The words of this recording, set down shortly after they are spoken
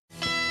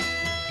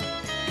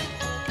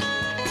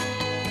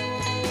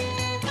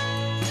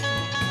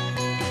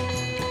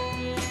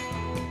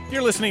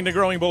You're listening to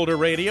Growing Boulder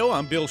Radio.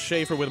 I'm Bill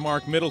Schaefer with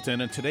Mark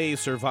Middleton, and today's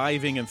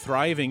Surviving and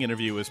Thriving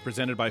interview is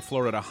presented by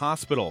Florida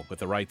Hospital. With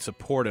the right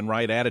support and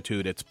right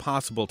attitude, it's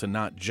possible to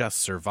not just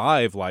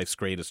survive life's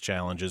greatest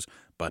challenges,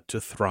 but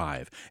to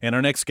thrive. And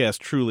our next guest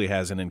truly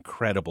has an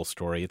incredible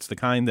story. It's the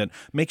kind that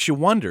makes you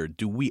wonder,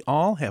 do we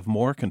all have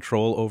more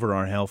control over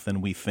our health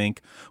than we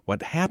think?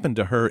 What happened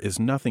to her is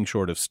nothing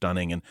short of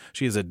stunning, and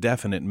she has a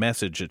definite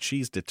message that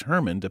she's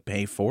determined to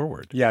pay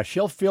forward. Yeah,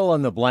 she'll fill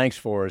in the blanks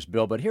for us,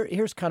 Bill, but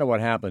here's kind of what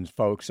happens,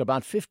 folks.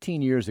 About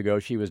 15 years ago,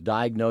 she was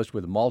diagnosed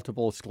with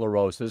multiple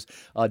sclerosis,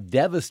 a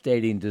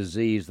devastating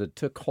disease that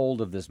took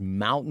hold of this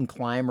mountain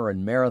climber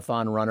and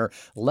marathon runner,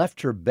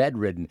 left her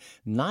bedridden.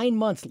 9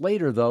 months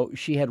later, though,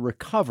 she had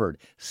recovered.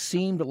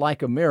 Seemed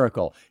like a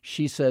miracle.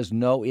 She says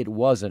no, it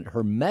wasn't.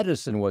 Her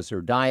medicine was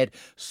her diet,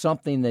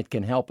 something that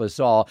can help us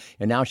all.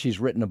 And now she's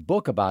written a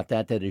book about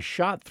that is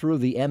shot through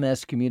the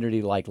MS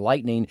community like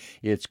lightning.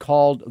 It's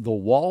called The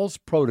Wahls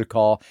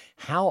Protocol,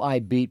 How I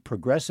Beat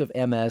Progressive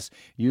MS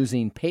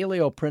Using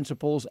Paleo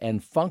Principles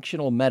and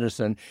Functional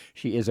Medicine.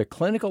 She is a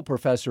clinical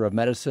professor of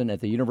medicine at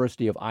the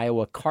University of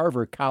Iowa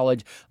Carver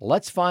College.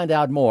 Let's find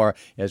out more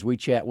as we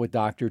chat with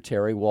Dr.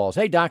 Terry Wahls.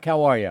 Hey, Doc,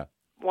 how are you?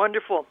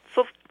 Wonderful.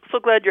 So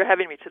glad you're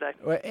having me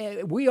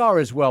today. We are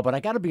as well, but I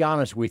got to be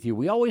honest with you.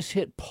 We always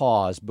hit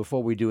pause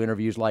before we do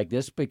interviews like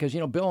this because,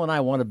 Bill and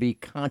I want to be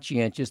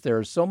conscientious. There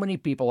are so many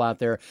people out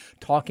there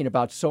talking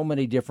about so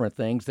many different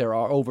things. There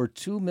are over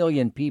 2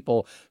 million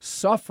people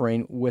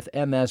suffering with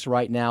MS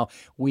right now.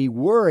 We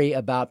worry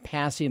about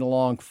passing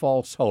along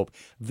false hope.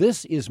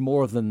 This is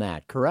more than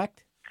that,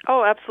 correct?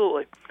 Oh,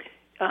 absolutely.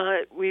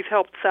 We've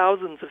helped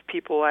thousands of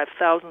people. I have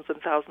thousands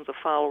and thousands of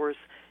followers.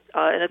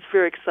 And it's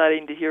very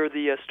exciting to hear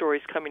the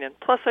stories coming in.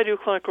 Plus, I do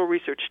clinical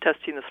research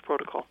testing this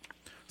protocol.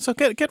 So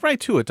get right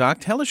to it, Doc.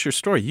 Tell us your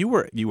story. You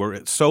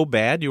were so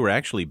bad you were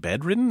actually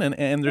bedridden,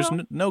 and there's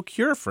no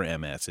cure for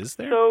MS, is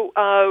there? So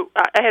I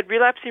had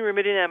relapsing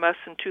remitting MS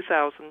in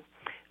 2000.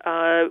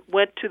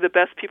 Went to the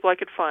best people I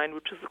could find,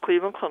 which was the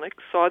Cleveland Clinic.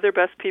 Saw their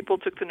best people,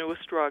 took the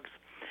newest drugs.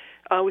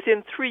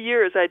 Within 3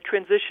 years, I had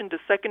transitioned to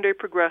secondary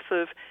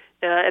progressive.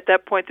 At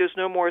that point, there's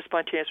no more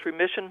spontaneous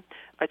remission.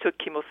 I took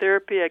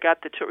chemotherapy. I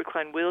got the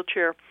tilt-recline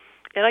wheelchair.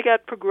 And I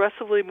got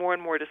progressively more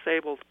and more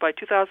disabled. By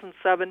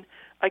 2007,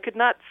 I could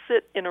not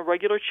sit in a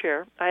regular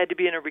chair. I had to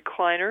be in a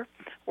recliner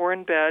or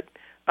in bed.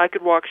 I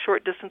could walk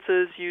short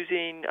distances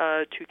using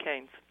 2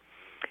 canes.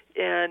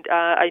 And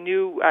I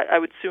knew I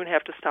would soon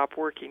have to stop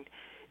working.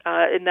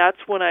 And that's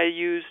when I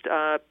used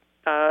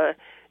a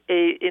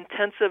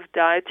intensive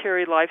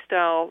dietary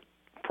lifestyle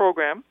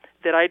program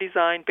that I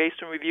designed based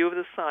on review of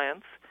the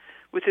science.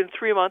 Within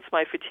 3 months,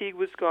 my fatigue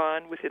was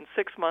gone. Within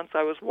 6 months,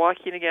 I was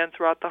walking again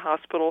throughout the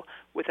hospital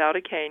without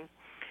a cane.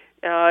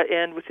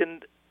 And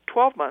within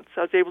 12 months,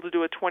 I was able to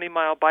do a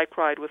 20-mile bike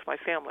ride with my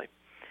family.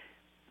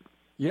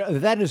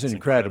 That is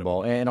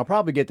incredible. And I'll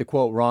probably get the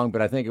quote wrong,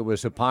 but I think it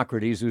was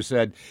Hippocrates who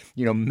said,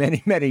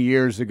 many, many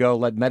years ago,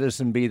 let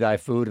medicine be thy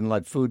food and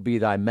let food be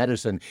thy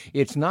medicine.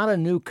 It's not a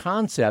new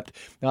concept.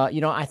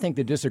 I think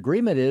the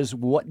disagreement is,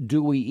 what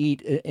do we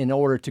eat in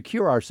order to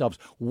cure ourselves?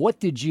 What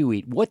did you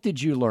eat? What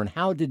did you learn?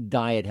 How did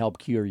diet help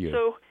cure you?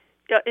 So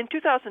in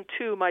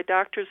 2002, my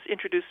doctors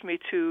introduced me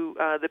to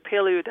the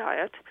paleo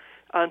diet.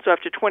 And so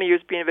after 20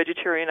 years being a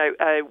vegetarian,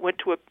 I went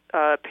to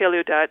a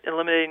paleo diet,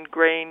 eliminating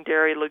grain,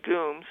 dairy,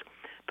 legumes,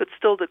 but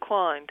still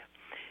declined.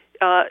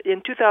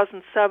 In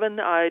 2007,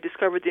 I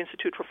discovered the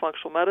Institute for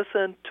Functional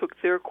Medicine, took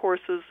their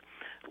courses,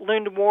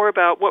 learned more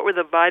about what were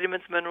the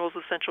vitamins, minerals,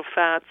 essential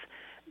fats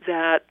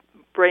that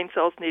brain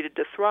cells needed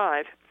to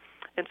thrive.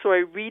 And so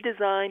I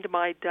redesigned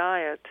my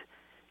diet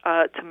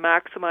to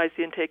maximize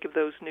the intake of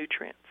those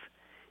nutrients.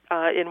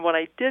 And when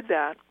I did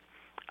that,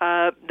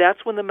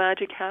 that's when the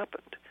magic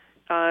happened.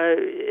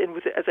 And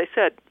as I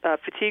said,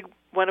 fatigue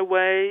went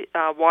away,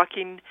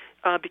 walking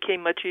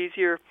became much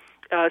easier,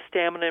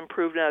 stamina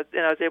improved,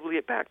 and I was able to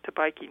get back to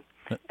biking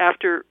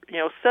after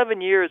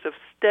 7 years of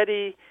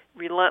steady,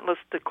 relentless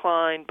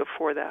decline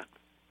before that.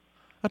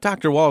 Well,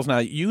 Dr. Wahls, now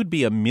you'd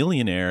be a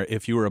millionaire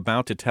if you were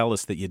about to tell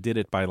us that you did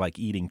it by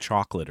eating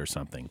chocolate or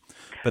something.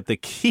 But the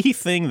key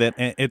thing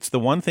it's the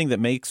one thing that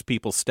makes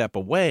people step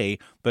away,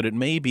 but it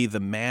may be the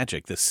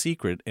magic, the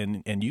secret,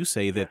 and you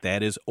say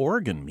that is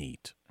organ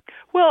meat.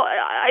 Well,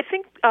 I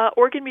think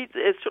organ meat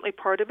is certainly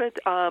part of it.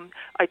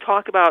 I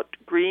talk about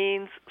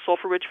greens,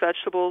 sulfur-rich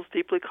vegetables,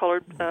 deeply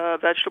colored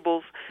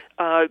vegetables,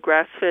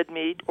 grass-fed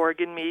meat,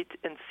 organ meat,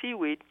 and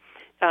seaweed,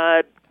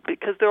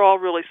 because they're all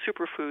really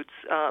superfoods,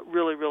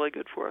 really, really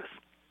good for us.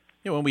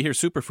 When we hear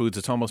superfoods,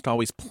 it's almost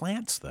always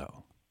plants,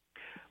 though.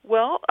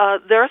 Well,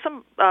 there are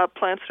some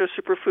plants that are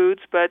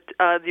superfoods, but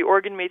the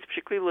organ meats,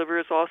 particularly liver,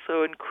 is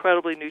also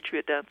incredibly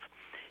nutrient-dense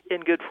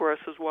and good for us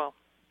as well.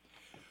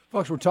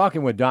 Folks, we're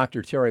talking with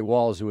Dr. Terry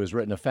Wahls, who has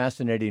written a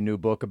fascinating new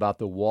book about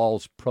the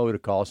Wahls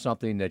protocol,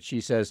 something that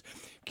she says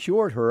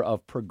cured her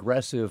of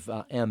progressive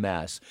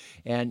MS.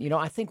 And,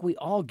 I think we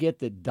all get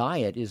that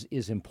diet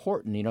is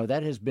important.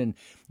 That has been,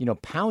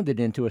 pounded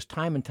into us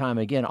time and time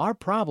again. Our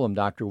problem,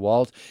 Dr.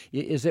 Wahls,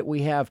 is that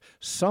we have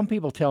some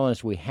people telling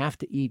us we have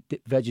to eat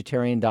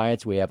vegetarian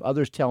diets. We have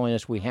others telling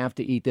us we have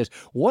to eat this.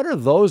 What are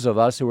those of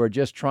us who are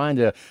just trying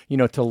to,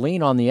 to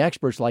lean on the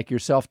experts like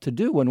yourself to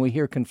do when we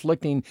hear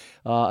conflicting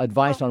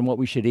advice on what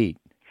we should eat?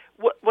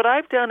 What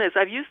I've done is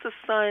I've used the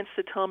science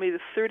to tell me the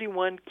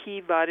 31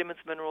 key vitamins,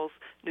 minerals,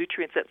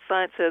 nutrients that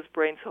science says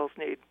brain cells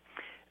need.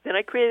 Then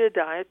I created a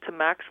diet to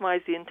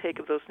maximize the intake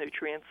of those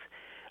nutrients.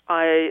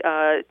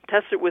 I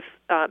tested with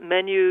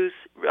menus,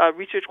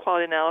 research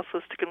quality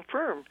analysis to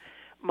confirm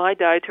my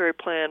dietary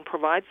plan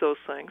provides those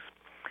things.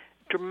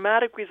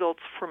 Dramatic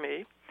results for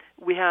me.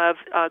 We have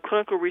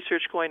clinical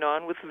research going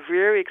on with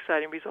very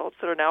exciting results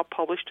that are now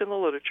published in the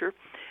literature.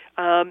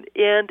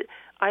 And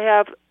I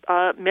have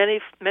many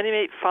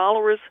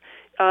followers.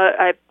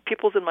 I have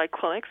people in my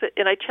clinics,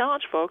 and I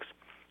challenge folks,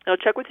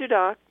 check with your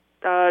doc,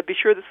 be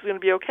sure this is going to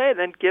be okay,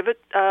 then give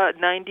it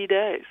 90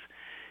 days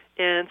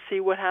and see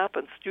what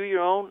happens. Do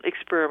your own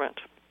experiment.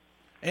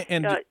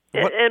 And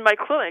in my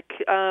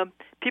clinic,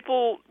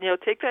 people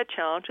take that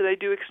challenge, and they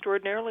do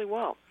extraordinarily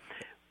well.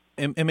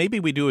 And maybe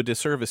we do a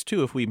disservice,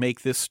 too, if we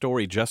make this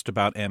story just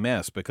about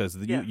MS, because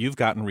you've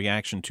gotten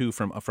reaction, too,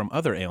 from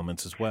other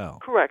ailments as well.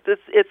 Correct.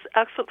 It's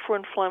excellent for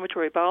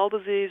inflammatory bowel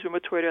disease,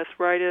 rheumatoid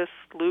arthritis,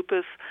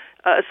 lupus,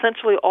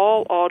 essentially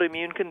all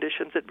autoimmune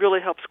conditions. It really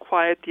helps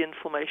quiet the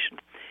inflammation.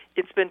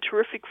 It's been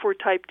terrific for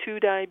type 2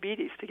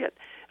 diabetes to get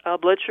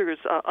blood sugars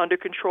under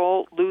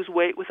control, lose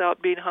weight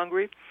without being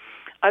hungry.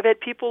 I've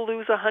had people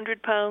lose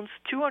 100 pounds,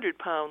 200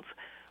 pounds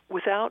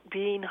without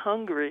being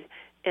hungry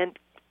and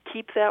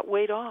keep that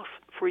weight off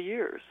for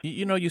years.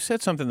 You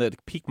said something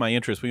that piqued my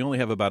interest. We only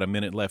have about a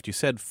minute left. You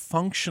said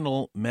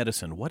functional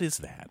medicine. What is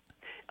that?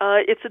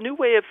 It's a new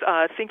way of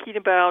thinking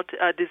about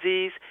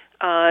disease,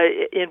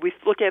 and we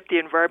look at the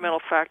environmental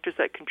factors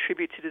that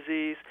contribute to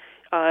disease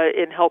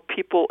and help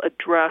people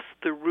address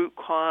the root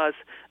cause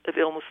of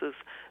illnesses,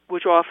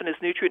 which often is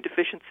nutrient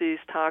deficiencies,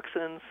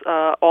 toxins,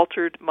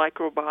 altered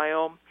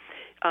microbiome.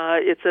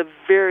 It's a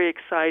very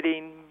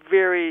exciting,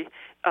 very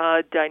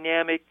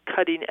dynamic,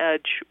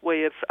 cutting-edge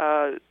way of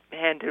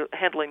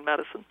handling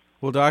medicine.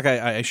 Well, Doc,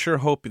 I sure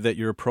hope that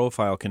your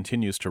profile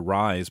continues to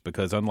rise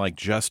because unlike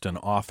just an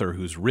author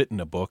who's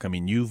written a book, I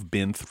mean, you've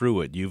been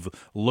through it. You've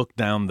looked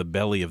down the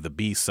belly of the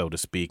beast, so to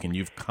speak, and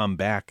you've come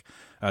back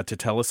to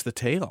tell us the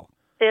tale.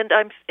 And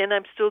I'm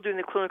still doing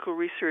the clinical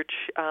research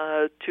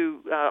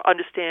to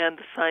understand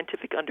the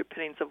scientific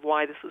underpinnings of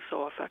why this is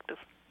so effective.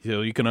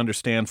 So you can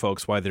understand,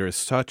 folks, why there is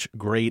such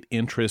great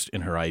interest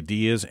in her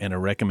ideas and her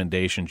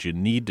recommendations. You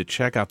need to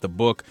check out the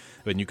book,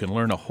 and you can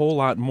learn a whole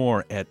lot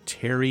more at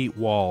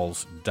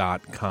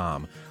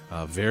terrywahls.com.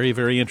 Very,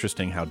 very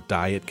interesting how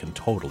diet can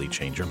totally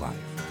change your life.